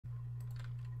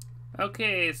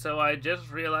Okay, so I just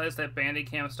realized that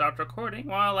Bandicam stopped recording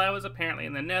while I was apparently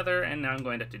in the nether, and now I'm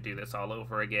going to have to do this all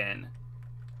over again.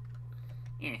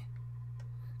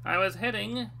 I was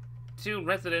heading to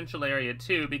Residential Area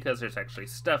 2 because there's actually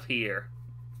stuff here.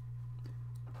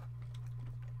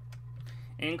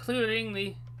 Including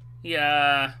the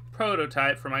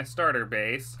prototype for my starter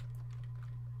base.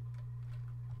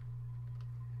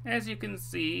 As you can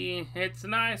see, it's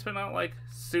nice but not like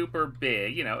super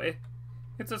big. You know,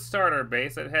 it's a starter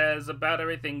base. It has about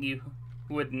everything you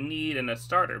would need in a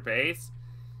starter base.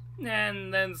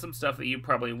 And then some stuff that you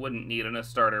probably wouldn't need in a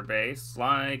starter base,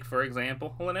 like, for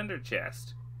example, an ender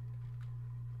chest.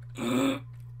 And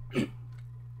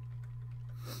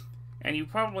you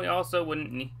probably also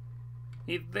wouldn't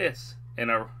need this in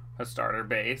a starter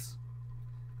base.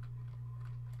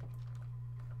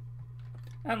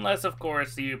 Unless, of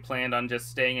course, you planned on just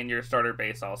staying in your starter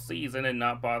base all season and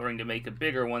not bothering to make a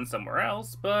bigger one somewhere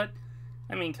else, but,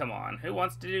 I mean, come on, who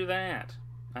wants to do that?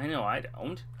 I know I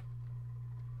don't.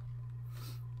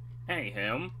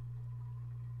 Anywho,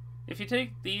 if you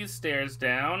take these stairs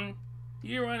down,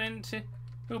 you run into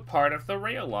part of the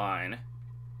rail line.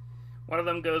 One of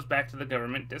them goes back to the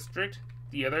government district,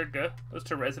 the other goes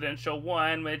to Residential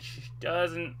 1, which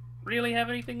doesn't really have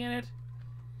anything in it.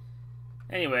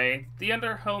 Anyway, the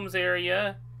under homes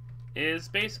area is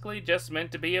basically just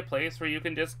meant to be a place where you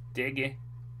can just dig in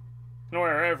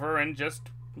wherever and just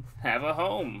have a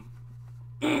home.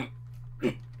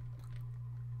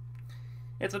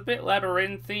 It's a bit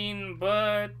labyrinthine,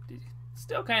 but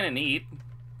still kind of neat.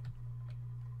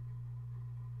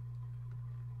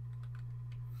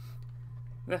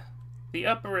 The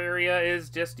upper area is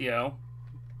just, you know,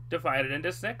 divided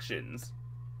into sections.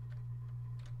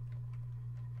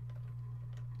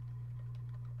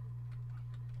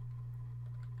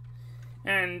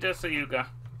 And just so you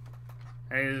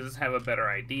guys have a better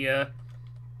idea,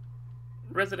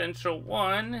 Residential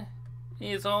 1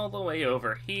 is all the way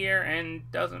over here and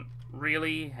doesn't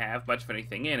really have much of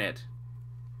anything in it.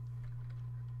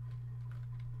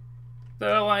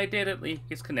 Though I did at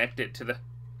least connect it to the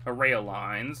rail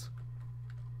lines.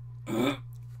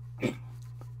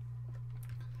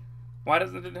 Why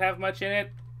doesn't it have much in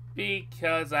it?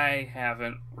 Because I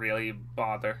haven't really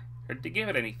bothered to give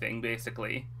it anything,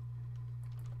 basically.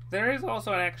 There is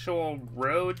also an actual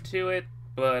road to it,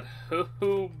 but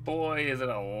oh boy, is it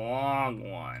a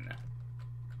long one.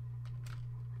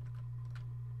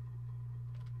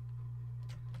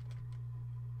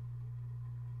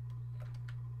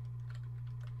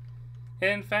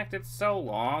 In fact, it's so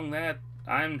long that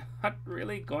I'm not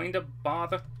really going to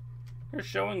bother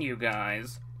showing you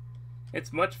guys.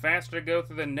 It's much faster to go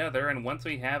through the nether, and once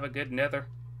we have a good nether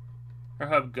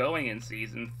hub going in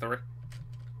Season 3,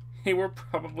 we're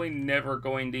probably never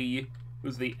going to use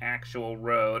the actual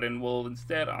road, and we'll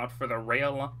instead opt for the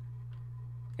rail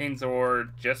lines or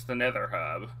just the nether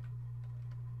hub.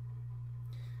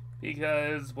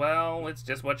 Because, well, it's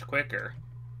just much quicker.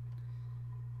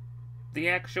 The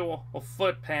actual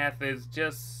footpath is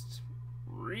just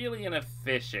really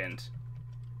inefficient.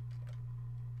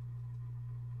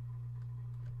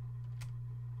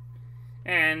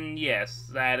 And yes,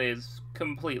 that is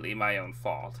completely my own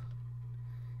fault.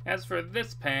 As for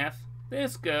this path,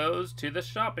 this goes to the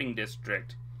shopping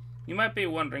district. You might be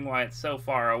wondering why it's so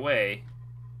far away.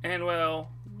 And well,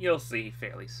 you'll see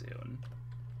fairly soon.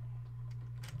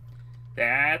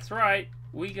 That's right,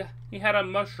 we had a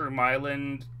mushroom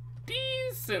island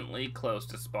decently close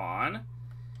to spawn,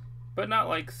 but not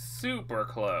like super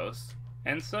close.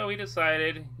 And so we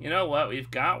decided, you know what,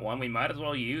 we've got one, we might as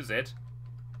well use it.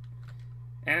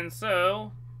 And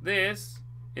so, this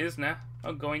is now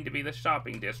going to be the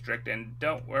shopping district, and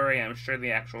don't worry, I'm sure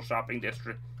the actual shopping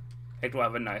district will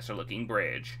have a nicer looking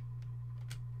bridge.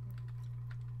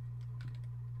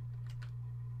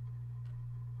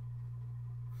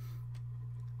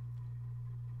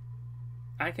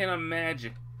 I can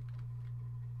imagine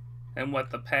and what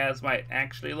the paths might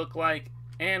actually look like,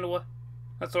 and what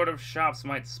sort of shops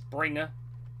might spring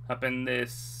up in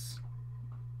this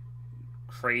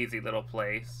crazy little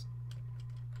place.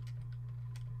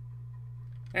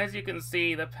 As you can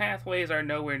see, the pathways are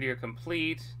nowhere near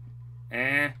complete,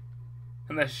 and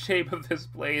the shape of this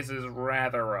place is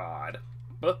rather odd.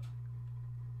 But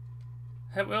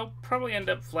we'll probably end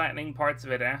up flattening parts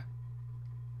of it out,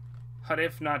 but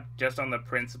if not just on the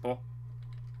principle.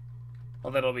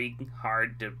 Well, that'll be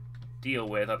hard to deal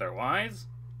with otherwise.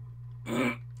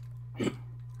 And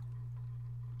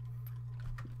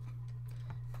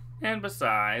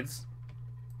besides,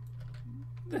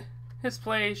 this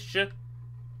place should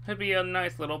be a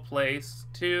nice little place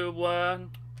to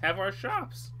have our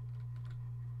shops.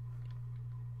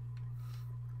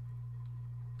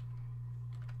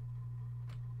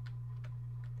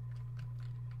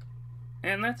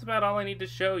 And that's about all I need to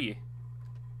show you.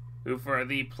 Who for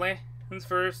the plans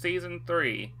for Season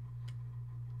 3.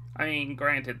 I mean,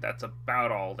 granted, that's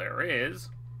about all there is,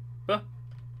 but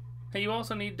you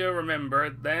also need to remember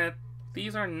that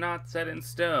these are not set in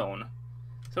stone.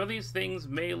 So these things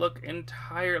may look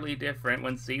entirely different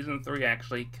when Season 3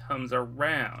 actually comes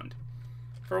around.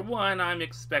 For one, I'm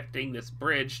expecting this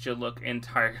bridge to look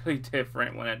entirely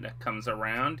different when it comes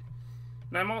around.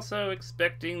 And I'm also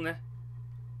expecting that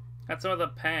some of the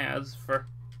paths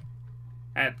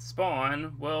at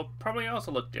spawn will probably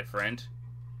also look different.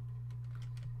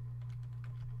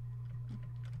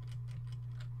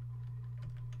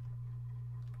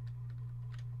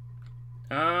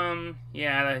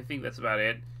 Yeah, I think that's about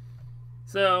it.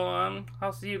 So,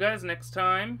 I'll see you guys next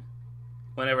time,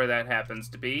 whenever that happens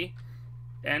to be,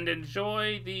 and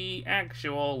enjoy the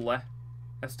actual last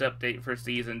update for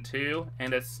Season 2,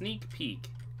 and a sneak peek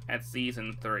at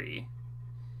Season 3.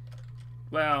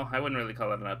 Well, I wouldn't really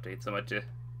call it an update so much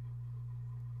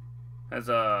as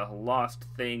a Lost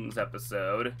Things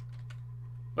episode.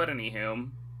 But anywho,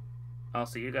 I'll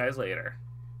see you guys later.